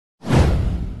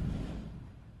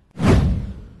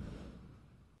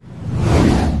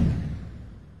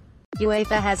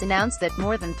UEFA has announced that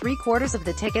more than three-quarters of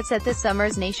the tickets at this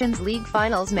summer's Nations League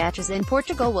finals matches in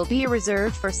Portugal will be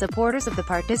reserved for supporters of the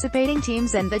participating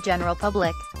teams and the general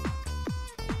public.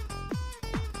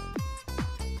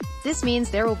 This means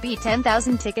there will be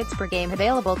 10,000 tickets per game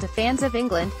available to fans of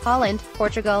England, Holland,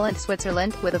 Portugal and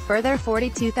Switzerland, with a further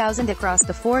 42,000 across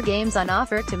the 4 games on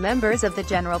offer to members of the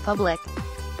general public.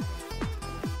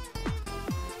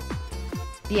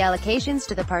 The allocations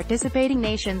to the participating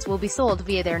nations will be sold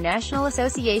via their national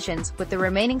associations, with the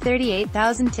remaining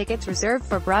 38,000 tickets reserved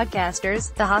for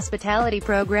broadcasters, the hospitality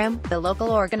program, the local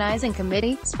organizing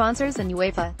committee, sponsors and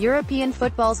UEFA, European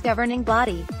football's governing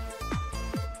body.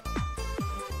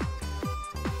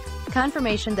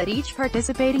 Confirmation that each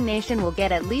participating nation will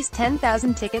get at least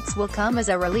 10,000 tickets will come as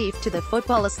a relief to the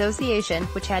Football Association,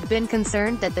 which had been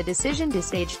concerned that the decision to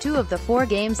stage 2 of the 4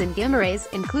 games in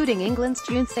Guimarães, including England's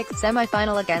June 6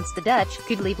 semi-final against the Dutch,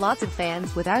 could leave lots of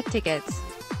fans without tickets.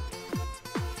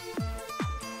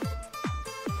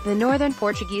 The northern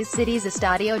Portuguese city's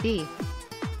Estádio de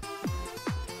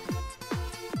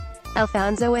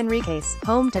Alfonso Henriques,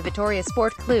 home to Vitória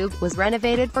Sport Clube, was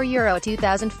renovated for Euro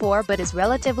 2004 but is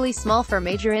relatively small for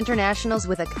major internationals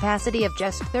with a capacity of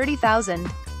just 30,000.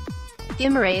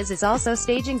 Guimarães is also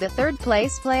staging the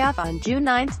third-place playoff on June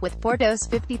 9, with Porto's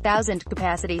 50,000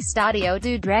 capacity Estádio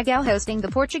do Dragão hosting the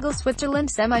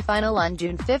Portugal-Switzerland semi-final on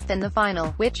June 5 and the final,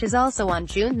 which is also on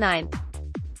June 9.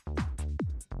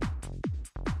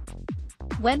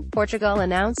 When Portugal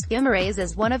announced Guimarães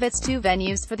as one of its 2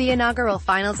 venues for the inaugural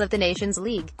finals of the Nations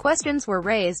League, questions were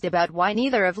raised about why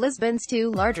neither of Lisbon's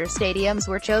 2 larger stadiums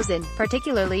were chosen,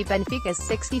 particularly Benfica's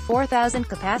 64,000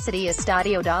 capacity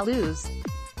Estádio da Luz.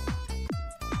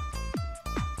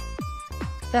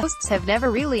 The hosts have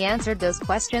never really answered those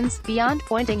questions, beyond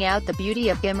pointing out the beauty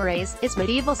of Guimarães, its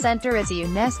medieval center as a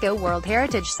UNESCO World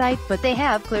Heritage Site, but they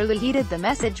have clearly heeded the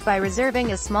message by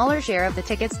reserving a smaller share of the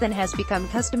tickets than has become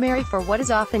customary for what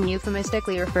is often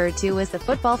euphemistically referred to as the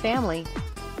football family.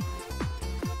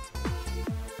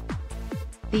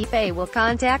 The UEFA will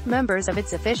contact members of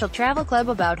its official travel club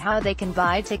about how they can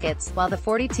buy tickets, while the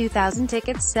 42,000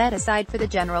 tickets set aside for the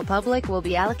general public will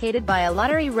be allocated by a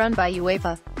lottery run by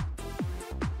UEFA.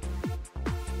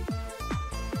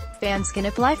 Fans can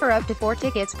apply for up to 4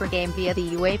 tickets per game via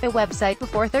the UEFA website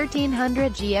before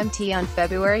 1300 GMT on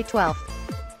February 12.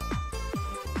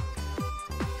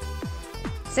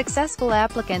 Successful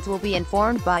applicants will be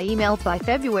informed by email by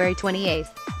February 28.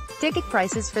 Ticket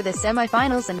prices for the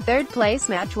semi-finals and third-place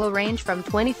match will range from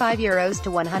 €25 to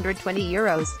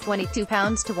 €120,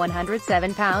 £22 to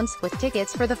 £107, with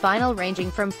tickets for the final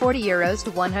ranging from €40 to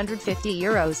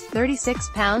 €150,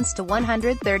 £36 to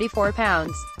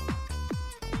 £134.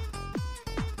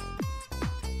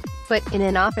 But, in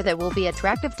an offer that will be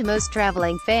attractive to most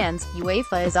traveling fans,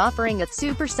 UEFA is offering a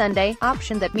Super Sunday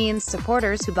option that means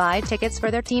supporters who buy tickets for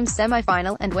their team's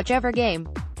semi-final and whichever game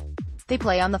they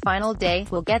play on the final day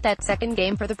will get that second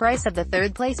game for the price of the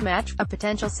third-place match, a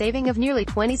potential saving of nearly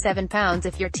 £27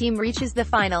 if your team reaches the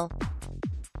final.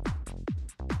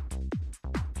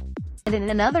 And in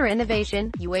another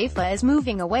innovation, UEFA is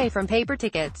moving away from paper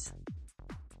tickets.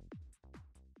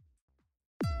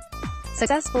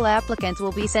 Successful applicants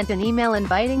will be sent an email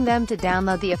inviting them to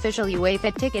download the official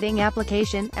UEFA ticketing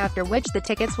application, after which the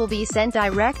tickets will be sent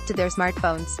direct to their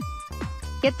smartphones.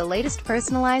 Get the latest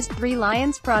personalized 3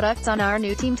 Lions products on our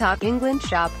new Team Talk England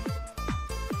shop.